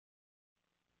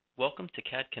Welcome to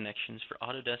CAD Connections for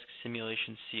Autodesk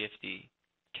Simulation CFD.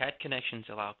 CAD Connections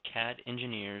allow CAD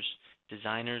engineers,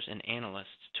 designers, and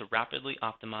analysts to rapidly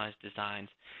optimize designs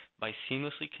by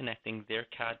seamlessly connecting their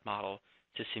CAD model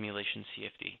to Simulation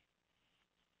CFD.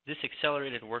 This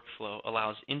accelerated workflow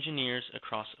allows engineers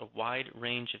across a wide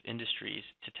range of industries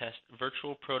to test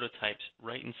virtual prototypes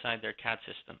right inside their CAD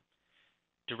system.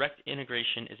 Direct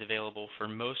integration is available for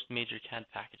most major CAD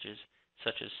packages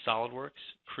such as SOLIDWORKS,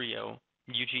 Creo,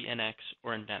 UGNX,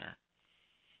 or Inventor.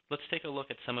 Let's take a look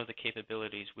at some of the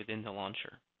capabilities within the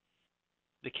launcher.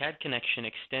 The CAD Connection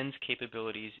extends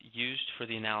capabilities used for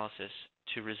the analysis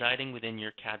to residing within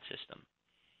your CAD system.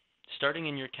 Starting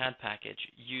in your CAD package,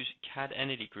 use CAD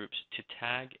entity groups to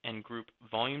tag and group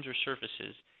volumes or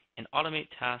surfaces and automate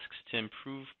tasks to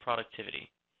improve productivity.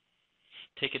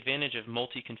 Take advantage of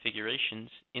multi-configurations,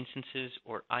 instances,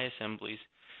 or iAssemblies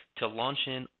to launch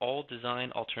in all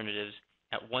design alternatives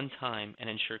at one time and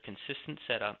ensure consistent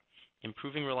setup,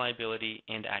 improving reliability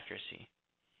and accuracy.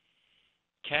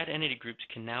 CAD entity groups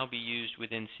can now be used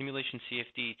within Simulation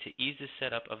CFD to ease the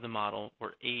setup of the model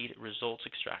or aid results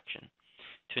extraction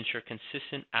to ensure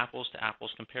consistent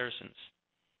apples-to-apples comparisons.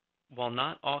 While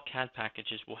not all CAD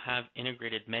packages will have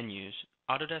integrated menus,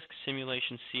 Autodesk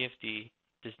Simulation CFD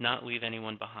does not leave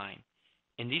anyone behind.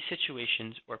 In these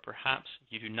situations where perhaps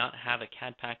you do not have a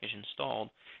CAD package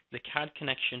installed, the CAD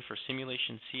Connection for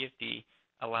Simulation CFD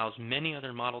allows many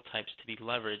other model types to be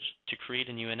leveraged to create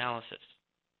a new analysis.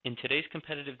 In today's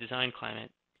competitive design climate,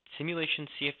 Simulation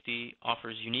CFD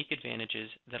offers unique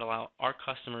advantages that allow our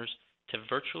customers to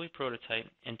virtually prototype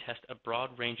and test a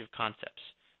broad range of concepts,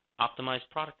 optimize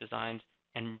product designs,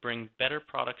 and bring better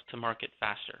products to market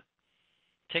faster.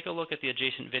 Take a look at the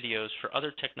adjacent videos for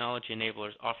other technology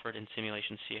enablers offered in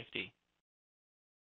Simulation CFD.